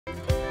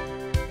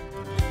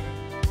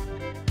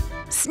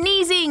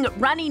Sneezing,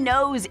 runny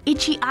nose,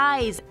 itchy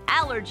eyes,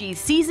 allergy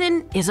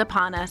season is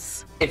upon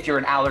us. If you're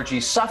an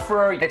allergy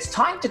sufferer, it's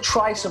time to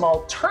try some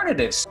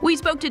alternatives. We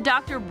spoke to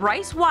Dr.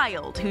 Bryce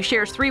Wild, who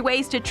shares 3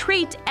 ways to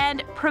treat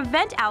and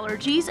prevent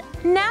allergies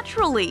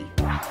naturally.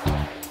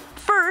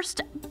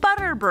 First,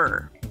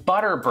 butterbur.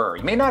 Butterbur.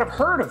 You may not have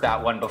heard of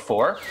that one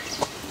before.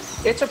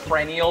 It's a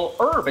perennial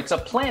herb. It's a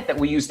plant that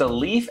we use the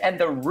leaf and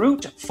the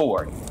root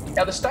for.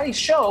 Now, the studies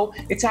show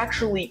it's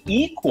actually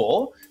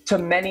equal to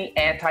many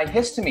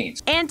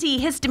antihistamines.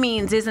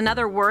 Antihistamines is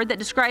another word that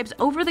describes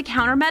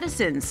over-the-counter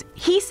medicines.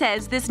 He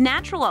says this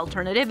natural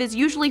alternative is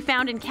usually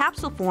found in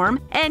capsule form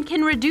and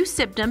can reduce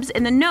symptoms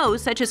in the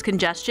nose such as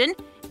congestion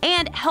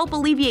and help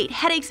alleviate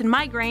headaches and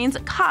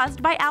migraines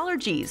caused by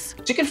allergies.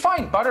 So you can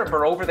find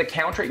butterbur over the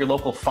counter at your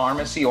local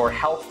pharmacy or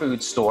health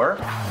food store.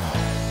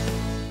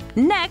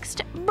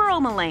 Next,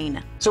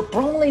 bromelain. So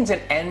bromelain is an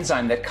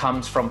enzyme that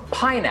comes from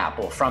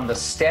pineapple, from the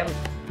stem.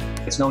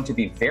 It's known to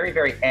be very,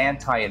 very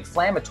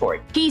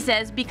anti-inflammatory. He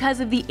says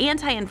because of the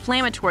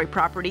anti-inflammatory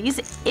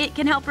properties, it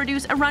can help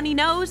reduce a runny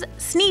nose,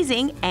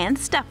 sneezing, and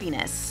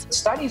stuffiness.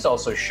 Studies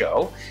also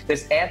show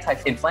this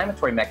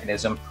anti-inflammatory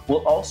mechanism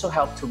will also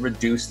help to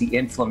reduce the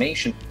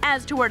inflammation.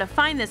 As to where to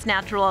find this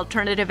natural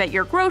alternative at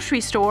your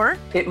grocery store,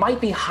 it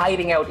might be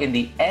hiding out in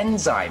the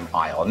enzyme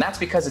aisle, and that's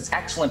because it's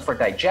excellent for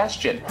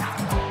digestion.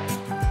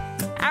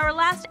 Our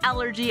last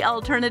allergy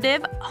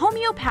alternative,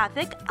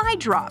 homeopathic eye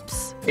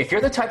drops. If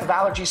you're the type of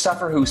allergy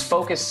sufferer whose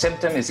focus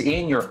symptom is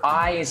in your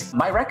eyes,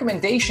 my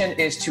recommendation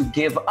is to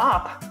give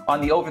up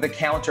on the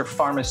over-the-counter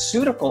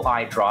pharmaceutical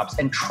eye drops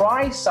and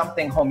try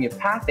something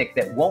homeopathic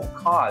that won't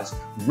cause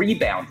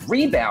rebound.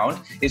 Rebound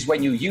is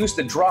when you use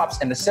the drops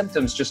and the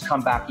symptoms just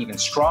come back even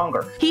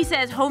stronger. He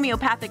says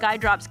homeopathic eye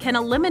drops can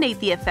eliminate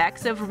the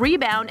effects of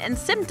rebound and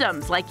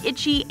symptoms like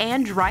itchy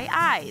and dry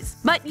eyes.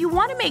 But you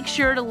want to make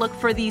sure to look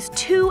for these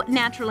 2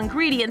 natural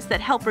ingredients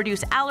that help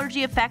reduce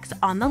allergy effects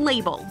on the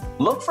label.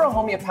 Look for a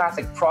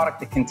homeopathic product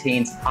that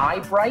contains eye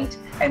bright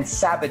and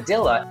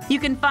sabadilla. You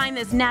can find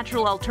this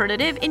natural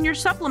alternative in your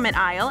supplement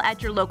aisle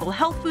at your local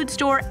health food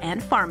store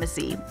and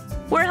pharmacy.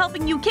 We're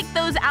helping you kick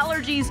those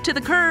allergies to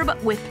the curb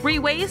with 3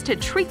 ways to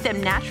treat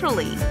them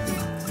naturally.